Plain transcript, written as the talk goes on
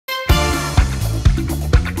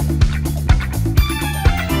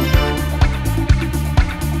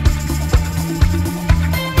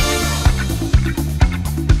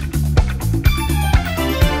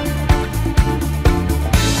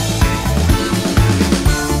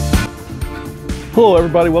Hello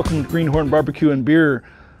everybody, welcome to Greenhorn Barbecue and Beer.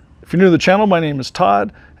 If you're new to the channel, my name is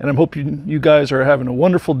Todd, and I'm hoping you guys are having a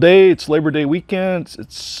wonderful day. It's Labor Day weekend,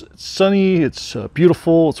 it's sunny, it's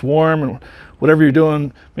beautiful, it's warm, and whatever you're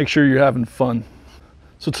doing, make sure you're having fun.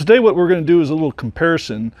 So today what we're going to do is a little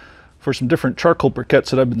comparison for some different charcoal briquettes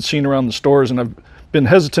that I've been seeing around the stores, and I've been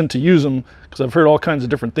hesitant to use them because I've heard all kinds of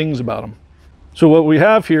different things about them. So what we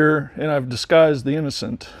have here, and I've disguised the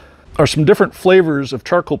innocent, are some different flavors of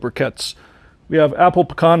charcoal briquettes. We have apple,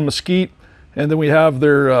 pecan, mesquite, and then we have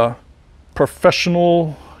their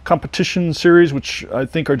professional competition series, which I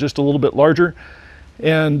think are just a little bit larger.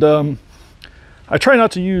 And I try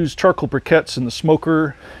not to use charcoal briquettes in the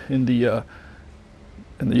smoker, in the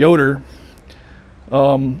odor.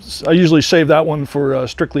 I usually save that one for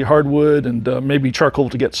strictly hardwood and maybe charcoal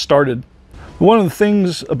to get started. One of the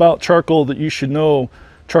things about charcoal that you should know,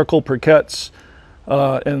 charcoal briquettes,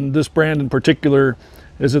 and this brand in particular,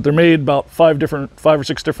 is that they're made about five or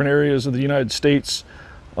six different areas of the United States.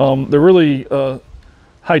 They're really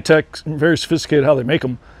high-tech, very sophisticated how they make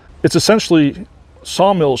them. It's essentially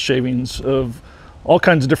sawmill shavings of all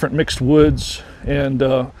kinds of different mixed woods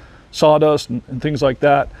and sawdust and things like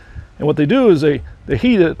that. And what they do is they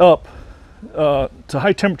heat it up to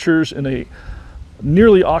high temperatures in a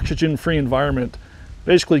nearly oxygen-free environment,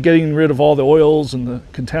 basically getting rid of all the oils and the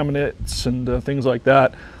contaminants and things like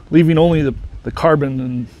that, leaving only the carbon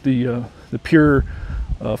and the pure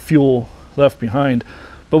fuel left behind.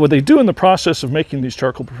 But what they do in the process of making these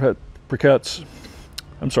charcoal briquettes,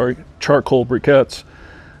 is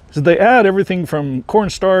that they add everything from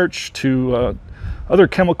cornstarch to other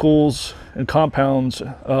chemicals and compounds,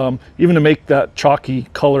 even to make that chalky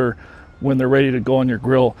color when they're ready to go on your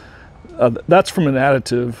grill. That's from an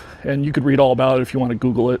additive, and you could read all about it if you want to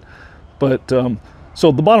Google it. But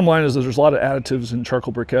so the bottom line is that there's a lot of additives in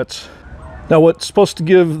charcoal briquettes. Now what's supposed to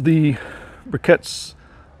give the briquettes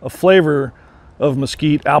a flavor of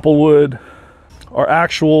mesquite, applewood, are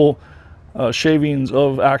actual shavings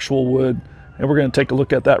of actual wood, and we're going to take a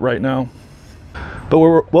look at that right now. But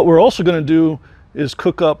what we're also going to do is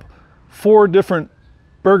cook up 4 different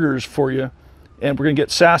burgers for you, and we're going to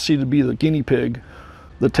get Sassy to be the guinea pig,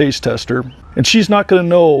 the taste tester, and she's not going to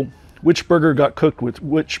know which burger got cooked with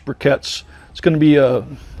which briquettes. It's going to be I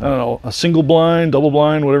don't know, a single blind, double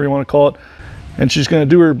blind, whatever you want to call it. And she's going to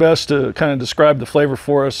do her best to kind of describe the flavor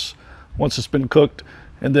for us once it's been cooked.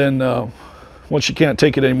 And then once she can't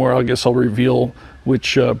take it anymore, I guess I'll reveal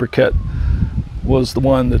which briquette was the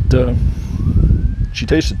one that she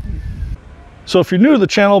tasted. So if you're new to the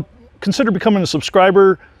channel, consider becoming a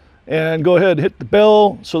subscriber and go ahead and hit the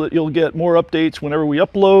bell so that you'll get more updates whenever we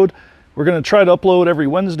upload. We're going to try to upload every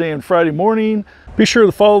Wednesday and Friday morning. Be sure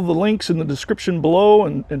to follow the links in the description below,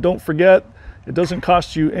 and don't forget, it doesn't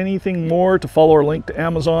cost you anything more to follow our link to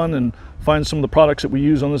Amazon and find some of the products that we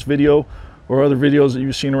use on this video or other videos that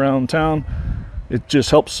you've seen around town. It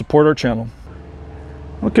just helps support our channel.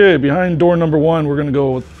 Okay, behind door number 1, we're going to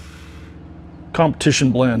go with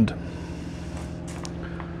competition blend.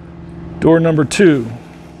 Door number 2,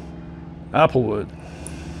 applewood.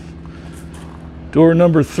 Door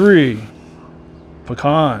number 3,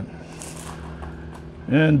 pecan.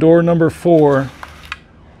 And door number 4,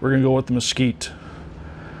 we're going to go with the mesquite.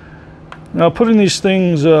 Now putting these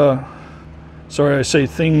things, sorry I say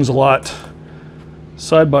things a lot,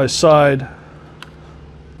 side by side.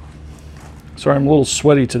 Sorry, I'm a little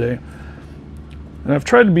sweaty today. And I've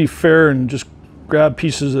tried to be fair and just grab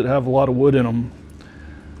pieces that have a lot of wood in them.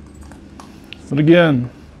 But again,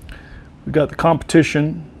 we've got the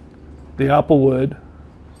competition, the applewood,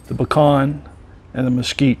 the pecan, and the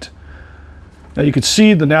mesquite. Now you can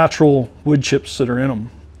see the natural wood chips that are in them.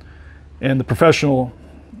 And the professional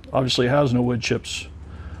obviously has no wood chips.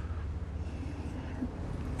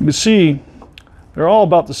 You can see they're all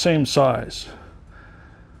about the same size.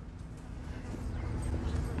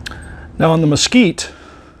 Now on the mesquite,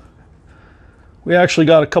 we actually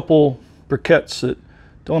got a couple briquettes that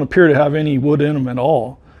don't appear to have any wood in them at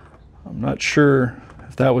all. I'm not sure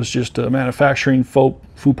if that was just a manufacturing faux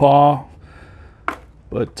pas,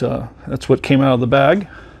 but that's what came out of the bag.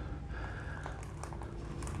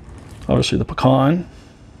 Obviously the pecan,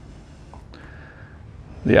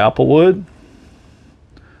 the applewood,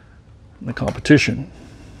 and the competition.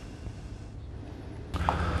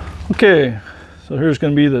 Okay, so here's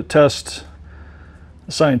going to be the test,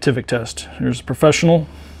 the scientific test. Here's the professional.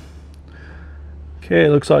 Okay, it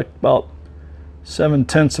looks like about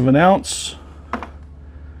 7/10 of an ounce.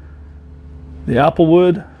 The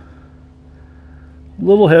applewood, a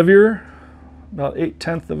little heavier, about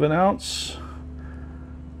 8/10 of an ounce.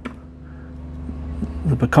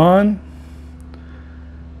 The pecan,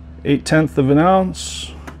 1/8 of an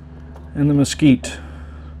ounce, and the mesquite,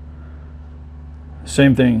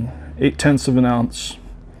 same thing, 1/8 of an ounce.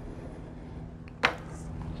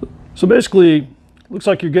 So basically, looks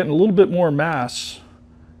like you're getting a little bit more mass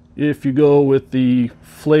if you go with the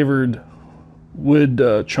flavored wood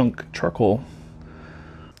chunk charcoal.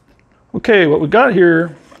 Okay, what we got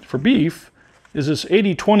here for beef is this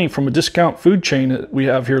 80/20 from a discount food chain that we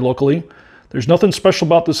have here locally. There's nothing special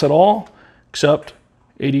about this at all, except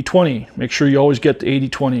 80/20. Make sure you always get the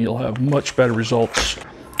 80/20. You'll have much better results.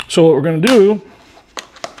 So what we're going to do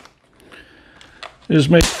is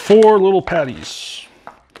make 4 little patties.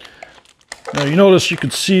 Now you notice you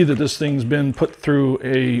can see that this thing's been put through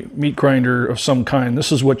a meat grinder of some kind.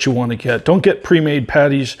 This is what you want to get. Don't get pre-made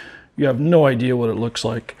patties. You have no idea what it looks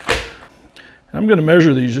like. And I'm going to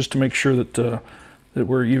measure these just to make sure that, that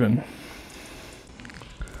we're even.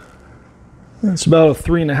 That's about a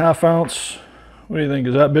 3.5 ounce. What do you think?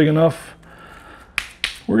 Is that big enough?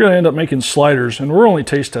 We're going to end up making sliders, and we're only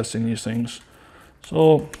taste testing these things.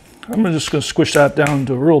 So I'm just going to squish that down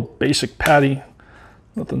to a real basic patty.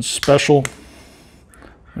 Nothing special.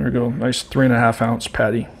 There we go, nice 3.5 ounce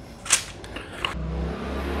patty.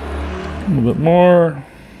 A little bit more.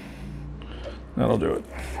 That'll do it.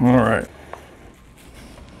 All right.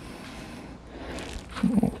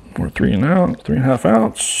 More 3.5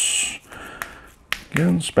 ounce.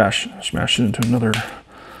 Again, smash it into another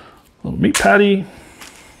little meat patty.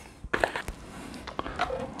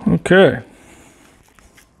 Okay.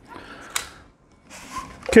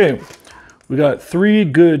 Okay. We got 3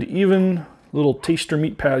 good, even little taster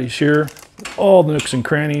meat patties here, all the nooks and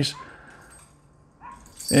crannies.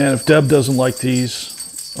 And if Deb doesn't like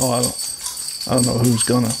these, oh, I don't know who's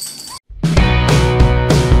gonna.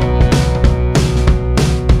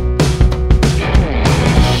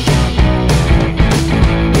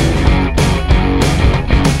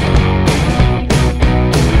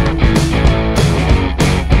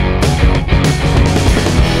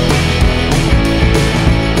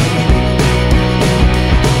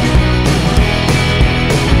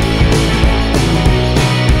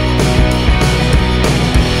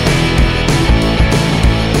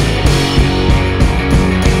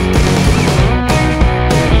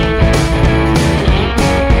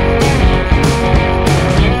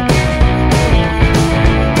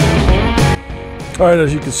 All right,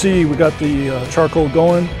 as you can see, we got the charcoal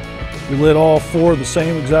going. We lit all 4 the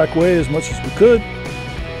same exact way as much as we could.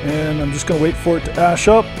 And I'm just gonna wait for it to ash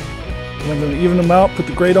up. And I'm gonna even them out, put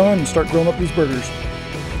the grate on, and start grilling up these burgers.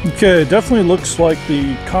 Okay, it definitely looks like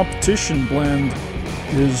the competition blend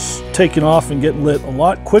is taking off and getting lit a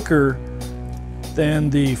lot quicker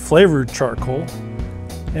than the flavored charcoal.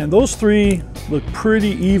 And those 3 look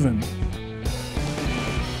pretty even.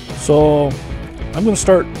 So I'm gonna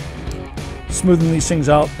start smoothing these things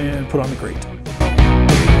out and put on the grate.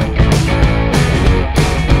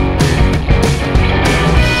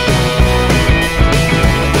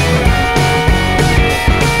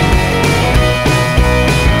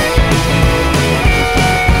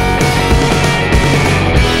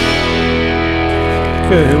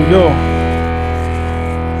 Okay, here we go.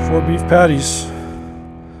 4 beef patties.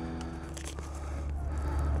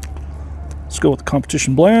 Let's go with the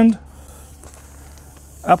competition blend.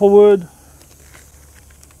 Applewood,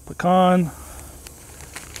 pecan,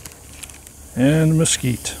 and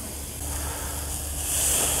mesquite.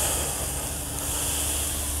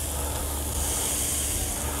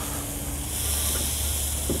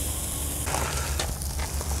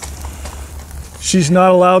 She's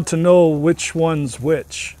not allowed to know which one's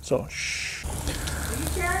which, so shh.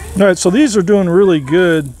 All right, so these are doing really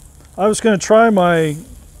good. I was going to try my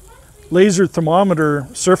laser thermometer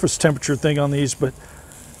surface temperature thing on these, but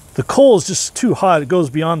the coal is just too hot. It goes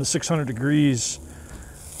beyond the 600 degrees.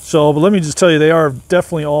 So, but let me just tell you, they are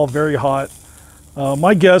definitely all very hot.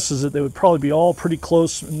 My guess is that they would probably be all pretty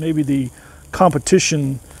close, and maybe the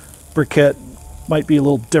competition briquette might be a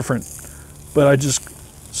little different. But I just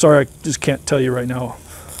can't tell you right now.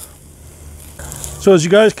 So as you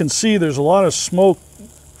guys can see, there's a lot of smoke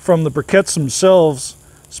from the briquettes themselves,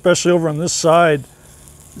 especially over on this side.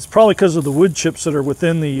 It's probably because of the wood chips that are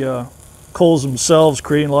within the coals themselves,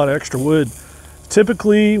 creating a lot of extra wood.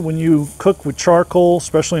 Typically, when you cook with charcoal,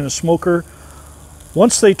 especially in a smoker,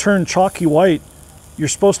 once they turn chalky white, you're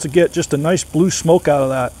supposed to get just a nice blue smoke out of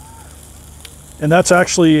that. And that's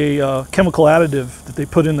actually a chemical additive that they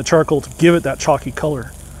put in the charcoal to give it that chalky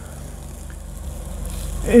color.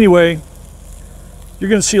 Anyway, you're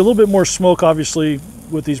going to see a little bit more smoke, obviously,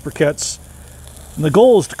 with these briquettes. And the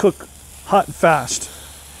goal is to cook hot and fast,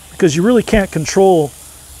 because you really can't control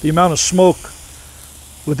the amount of smoke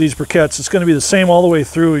with these briquettes. It's going to be the same all the way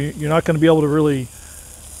through. You're not going to be able to really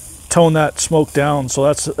tone that smoke down. So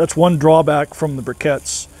that's one drawback from the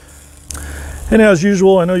briquettes. And as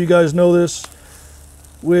usual, I know you guys know this,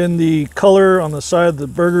 when the color on the side of the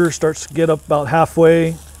burger starts to get up about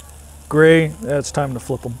halfway gray, that's time to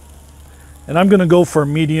flip them. And I'm going to go for a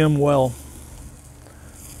medium well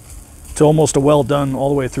to almost a well done all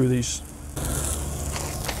the way through these.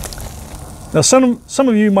 Now some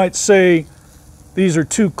of you might say these are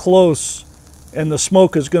too close and the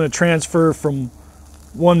smoke is going to transfer from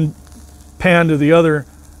one pan to the other,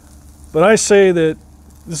 but I say that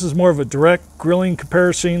this is more of a direct grilling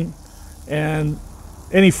comparison, and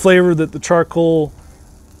any flavor that the charcoal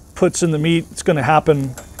puts in the meat, it's going to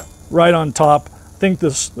happen right on top. I think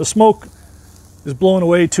the smoke is blowing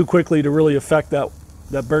away too quickly to really affect that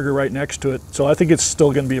burger right next to it, so I think it's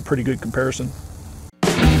still going to be a pretty good comparison.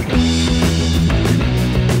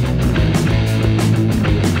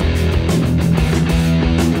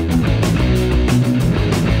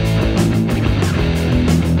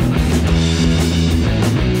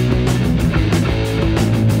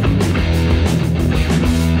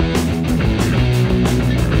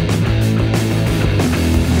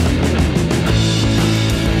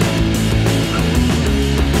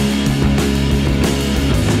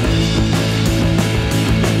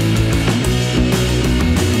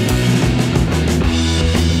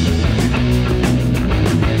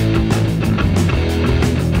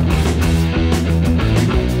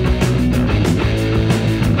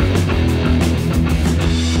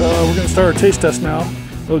 We're going to start our taste test now.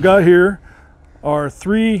 What we got here are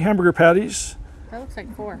 3 hamburger patties. That looks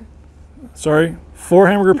like 4. Sorry, 4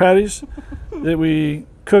 hamburger patties that we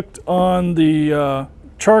cooked on the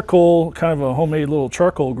charcoal, kind of a homemade little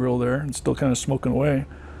charcoal grill there. It's still kind of smoking away.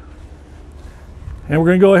 And we're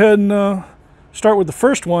going to go ahead and start with the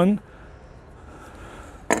first one.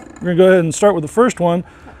 We're going to go ahead and start with the first one.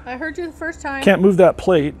 I heard you the first time. Can't move that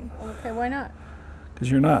plate. Okay, why not? Because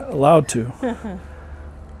you're not allowed to.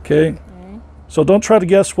 Okay, so don't try to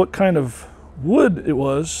guess what kind of wood it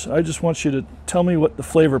was. I just want you to tell me what the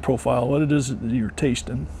flavor profile, what it is that you're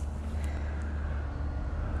tasting.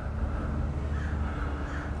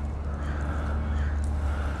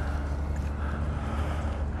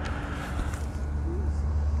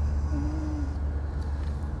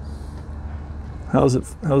 How's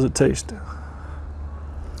it taste?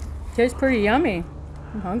 Tastes pretty yummy.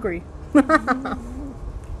 I'm hungry.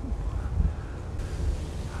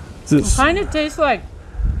 It kind of tastes like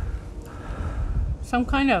some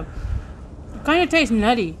kind of tastes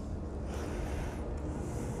nutty.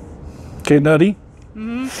 Okay, nutty.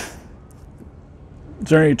 Mm-hmm. Is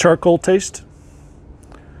there any charcoal taste?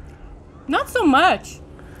 Not so much.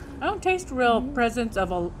 I don't taste real presence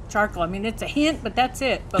of a charcoal. I mean, it's a hint, but that's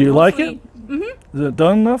it. But do you like it? Mm-hmm. Is it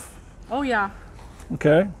done enough? Oh yeah.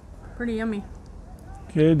 Okay. Pretty yummy.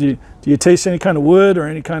 Okay. Do you taste any kind of wood or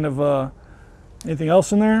any kind of anything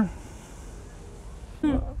else in there?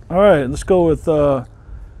 All right, let's go with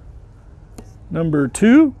number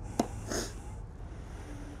 2.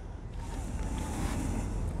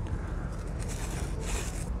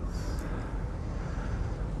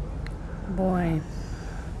 Boy.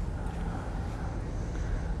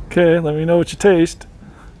 Okay, let me know what you taste.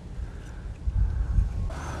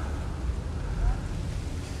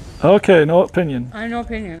 Okay, no opinion. I have no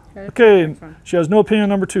opinion. Okay, she has no opinion on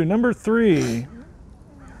number 2. Number 3.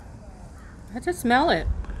 I just smell it.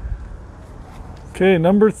 Okay,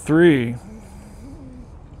 number 3.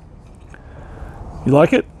 You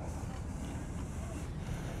like it?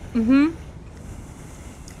 Mm-hmm.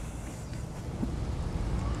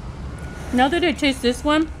 Now that I taste this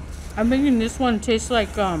one, I'm thinking this one tastes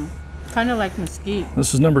like kind of like mesquite.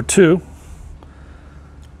 This is number 2.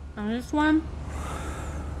 And this one,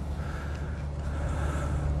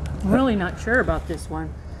 I'm really not sure about this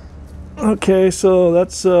one. Okay, so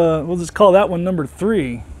that's we'll just call that one number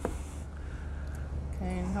 3. Okay,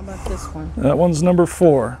 and how about this one? That one's number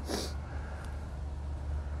 4.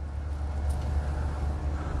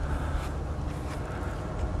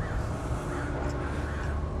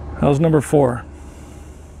 How's number 4?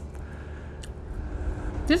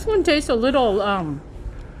 This one tastes a little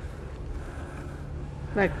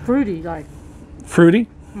like fruity, like. Fruity?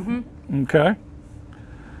 Mm-hmm. Okay.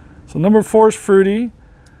 So number 4 is fruity.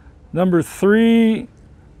 Number 3,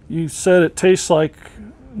 you said it tastes like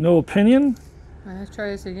no opinion. Let's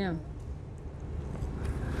try this again.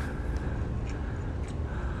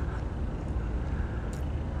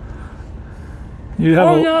 You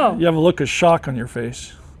have no. You have a look of shock on your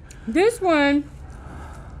face. This one,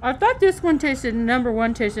 I thought this one tasted, number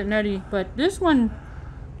 1 tasted nutty, but this one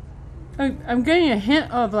I'm getting a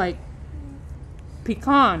hint of like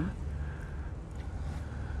pecan.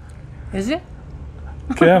 Is it?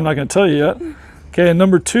 Okay, I'm not going to tell you yet. Okay, and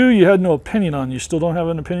number 2, you had no opinion on. You still don't have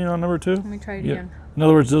an opinion on number 2? Let me try it again. In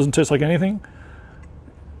other words, it doesn't taste like anything?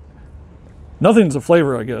 Nothing's a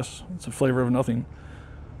flavor, I guess. It's a flavor of nothing.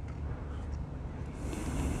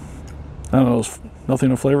 I don't know, is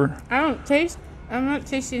nothing a flavor? I'm not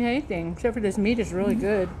tasting anything except for this meat is really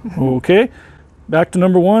good. Okay. Back to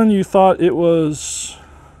number 1, you thought it was...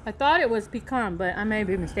 I thought it was pecan, but I may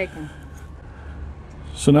be mistaken.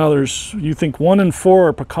 So now there's, you think 1 and 4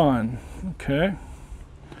 are pecan. Okay.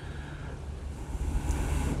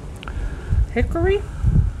 Hickory?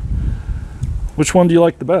 Which one do you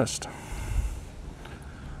like the best?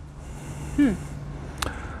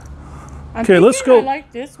 Okay, let's go. I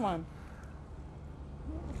like this one.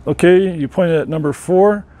 Okay, you pointed at number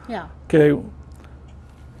 4. Yeah. Okay.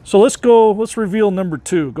 So let's reveal number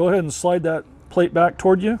 2. Go ahead and slide that plate back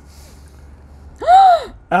toward you.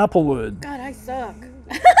 Applewood. God, I suck.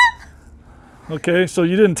 Okay, so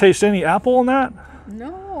you didn't taste any apple in that?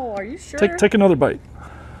 No, are you sure? Take another bite.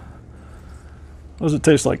 What does it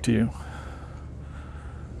taste like to you?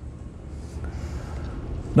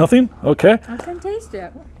 Nothing? Okay. I can taste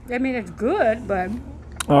it. I mean, it's good, but...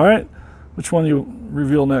 All right. Which one do you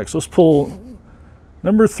reveal next? Let's pull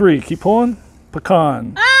number 3. Keep pulling.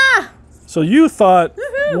 Pecan. Ah! So you thought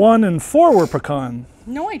 1 and 4 were pecan.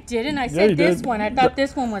 No, I didn't. I Yeah, said you this did. one. I thought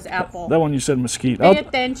this one was apple. That one you said mesquite. Pay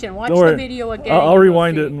attention. Watch don't the worry. video again. I'll and you'll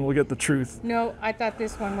rewind see. it and we'll get the truth. No, I thought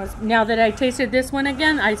this one was... Now that I tasted this one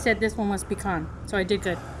again, I said this one was pecan. So I did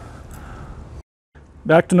good.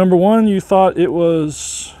 Back to number 1, you thought it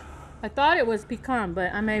was... I thought it was pecan,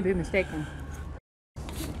 but I may be mistaken.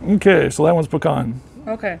 Okay, so that one's pecan.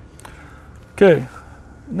 Okay. Okay,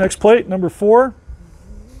 next plate, number 4.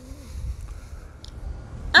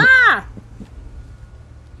 Ah!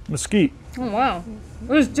 Mesquite. Oh, wow. It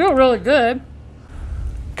was still really good.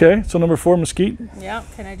 Okay, so number 4, mesquite. Yeah.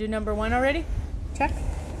 Can I do number 1 already? Check.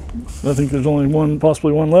 I think there's only one,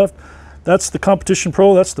 possibly one left. That's the Competition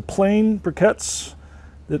Pro. That's the plain briquettes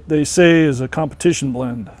that they say is a competition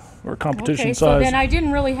blend or competition Okay, size. so then I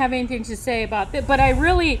didn't really have anything to say about that, but I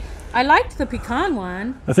liked the pecan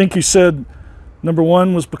one. I think you said number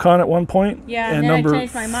 1 was pecan at one point. Yeah, and and then I number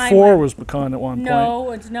changed my mind 4 when- was pecan at one point.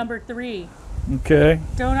 No, it's number 3. Okay.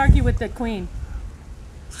 Don't argue with the queen.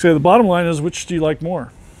 So the bottom line is, which do you like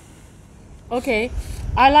more? Okay,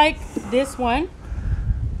 I like this one.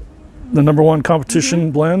 The number 1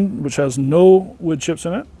 competition blend, which has no wood chips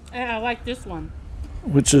in it, And I like this one.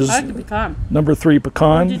 which is I like the pecan. number 3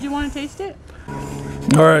 pecan. Did you want to taste it?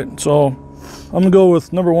 All right, so I'm gonna go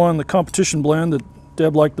with number 1, the competition blend that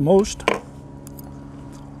Deb liked the most.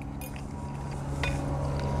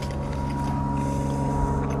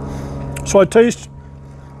 So I taste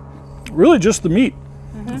really just the meat,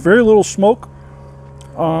 very little smoke.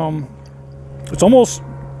 It's almost,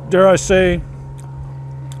 dare I say,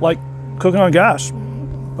 like cooking on gas.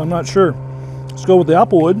 I'm not sure. Let's go with the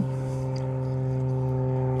applewood.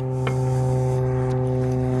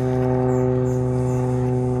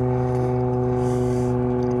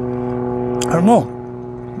 I don't know.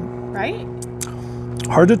 Right?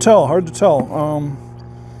 Hard to tell. Hard to tell.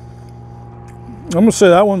 I'm gonna say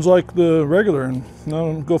that one's like the regular, and I'm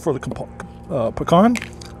gonna go for the pecan.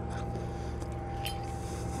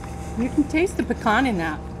 You can taste the pecan in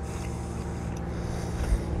that.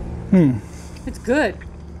 It's good.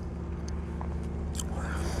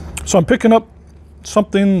 So I'm picking up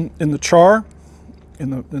something in the char, in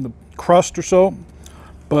the crust or so,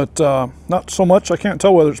 but not so much. I can't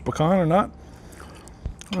tell whether it's pecan or not.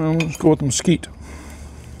 Let's go with the mesquite.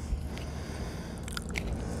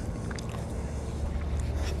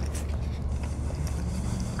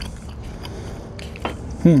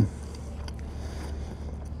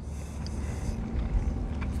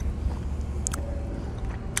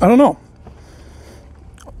 I don't know.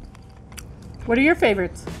 What are your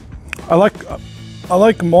favorites? I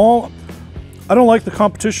like them all. I don't like the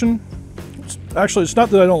competition. Actually, it's not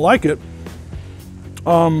that I don't like it.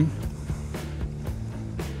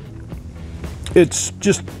 It's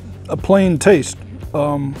just a plain taste.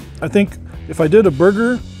 I think if I did a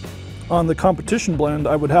burger on the competition blend,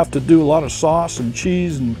 I would have to do a lot of sauce and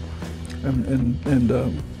cheese and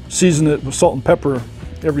season it with salt and pepper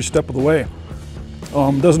every step of the way.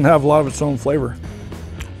 Doesn't have a lot of its own flavor.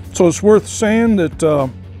 So it's worth saying that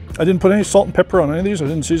I didn't put any salt and pepper on any of these. I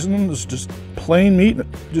didn't season them. It's just plain meat,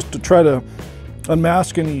 just to try to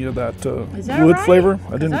unmask any of that, Is that wood right? flavor.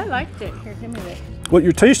 'Cause I liked it. Here, give me this. What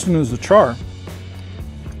you're tasting is the char.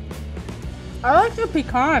 I like the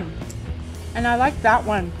pecan, and I like that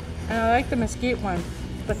one. And I like the mesquite one.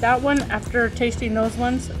 But that one, after tasting those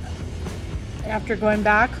ones, after going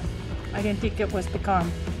back, I didn't think it was pecan.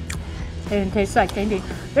 It didn't taste like anything.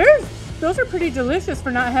 Those are pretty delicious for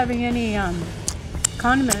not having any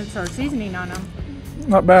condiments or seasoning on them.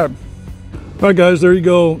 Not bad. All right, guys, there you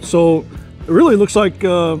go. So it really looks like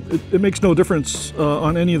it makes no difference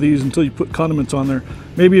on any of these until you put condiments on there.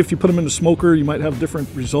 Maybe if you put them in the smoker, you might have a different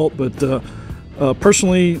result, but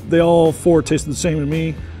personally, they all four tasted the same to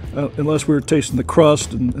me, unless we were tasting the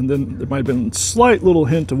crust, and then there might have been a slight little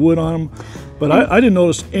hint of wood on them, but I didn't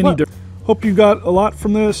notice any difference. Hope you got a lot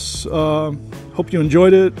from this. Hope you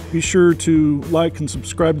enjoyed it. Be sure to like and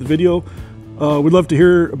subscribe to the video. We'd love to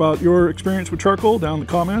hear about your experience with charcoal down in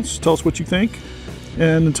the comments. Tell us what you think.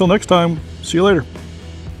 And until next time, see you later.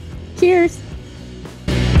 Cheers.